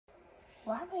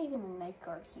Why am I even a night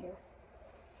guard here?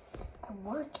 I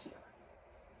work here.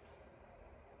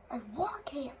 I work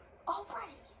here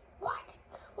already. What?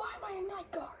 Why am I a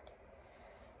night guard?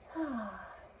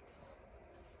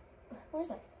 Where's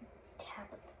that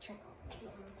tablet to check all the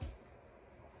cameras?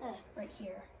 Right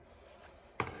here.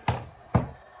 Okay.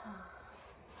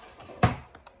 I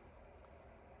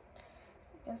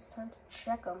guess it's time to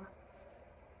check them.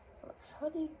 How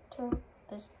do you turn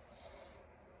this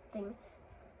thing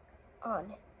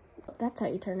on? That's how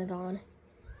you turn it on.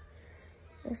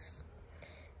 This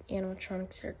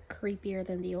animatronics are creepier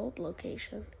than the old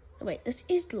location. Oh, wait, this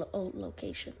is the old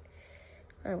location.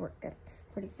 I worked at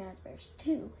Freddy Fazbear's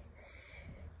too.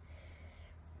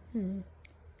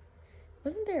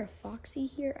 Wasn't there a Foxy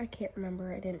here? I can't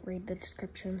remember. I didn't read the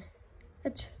description.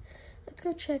 Let's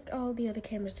go check all the other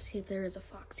cameras to see if there is a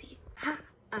Foxy. Ha!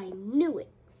 I knew it.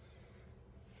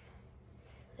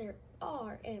 There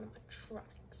are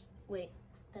animatronics. Wait,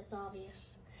 that's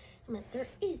obvious. I meant there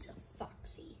is a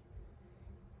Foxy.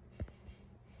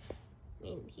 I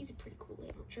mean, he's a pretty cool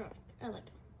animatronic. I like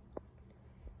him.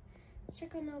 Let's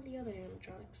check on all the other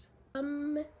animatronics.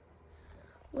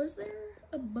 Was there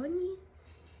a bunny?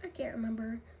 I can't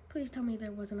remember. Please tell me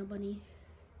there wasn't a bunny.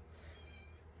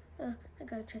 I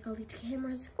gotta check all these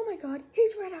cameras. Oh my god,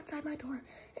 he's right outside my door,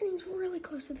 and he's really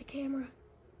close to the camera.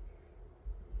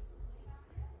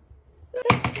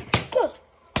 Close.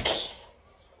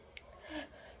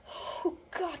 Oh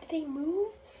god, did they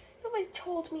move? Nobody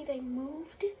told me they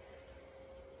moved. Is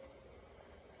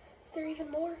there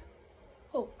even more?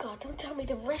 Oh god, don't tell me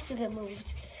the rest of them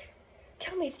moves.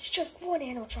 Tell me it's just one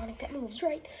animatronic that moves,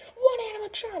 right? One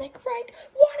animatronic, right?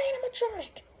 One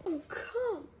animatronic. Oh,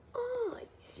 come on.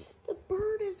 The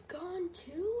bird is gone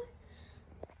too?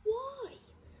 Why?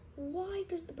 Why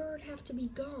does the bird have to be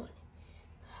gone?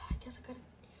 I guess I gotta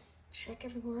check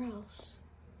everywhere else.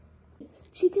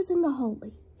 Chica's in the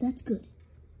hallway. That's good.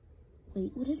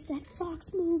 Wait, what if that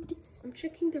fox moved? I'm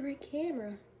checking the right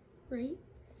camera, right?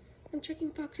 I'm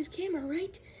checking Fox's camera,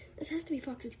 right? This has to be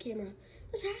Fox's camera.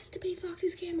 This has to be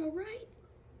Fox's camera, right?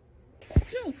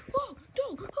 No! Oh,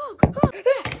 no! Oh,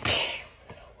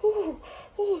 oh,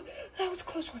 oh, that was a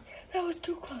close one. That was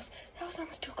too close. That was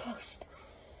almost too close.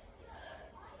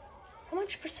 How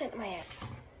much percent am I at?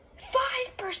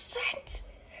 5%!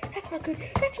 That's not good.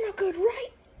 That's not good,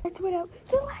 right? Lights went out.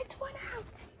 The lights went out.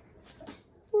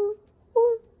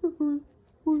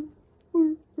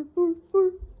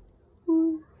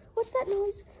 What's that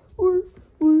noise?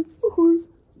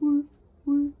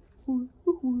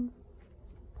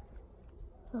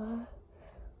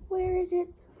 Where is it?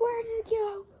 Where did it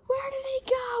go? Where did it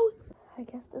go? I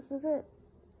guess this is it.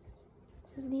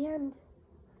 This is the end.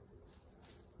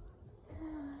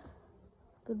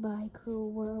 Goodbye, cruel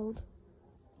world.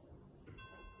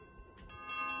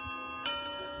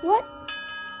 What?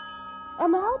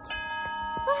 I'm out?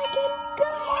 I can go!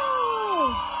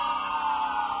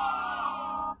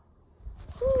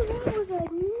 Oh, that was a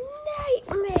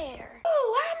nightmare.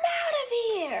 Oh, I'm out of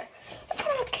here. I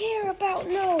don't care about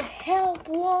no help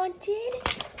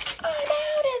wanted.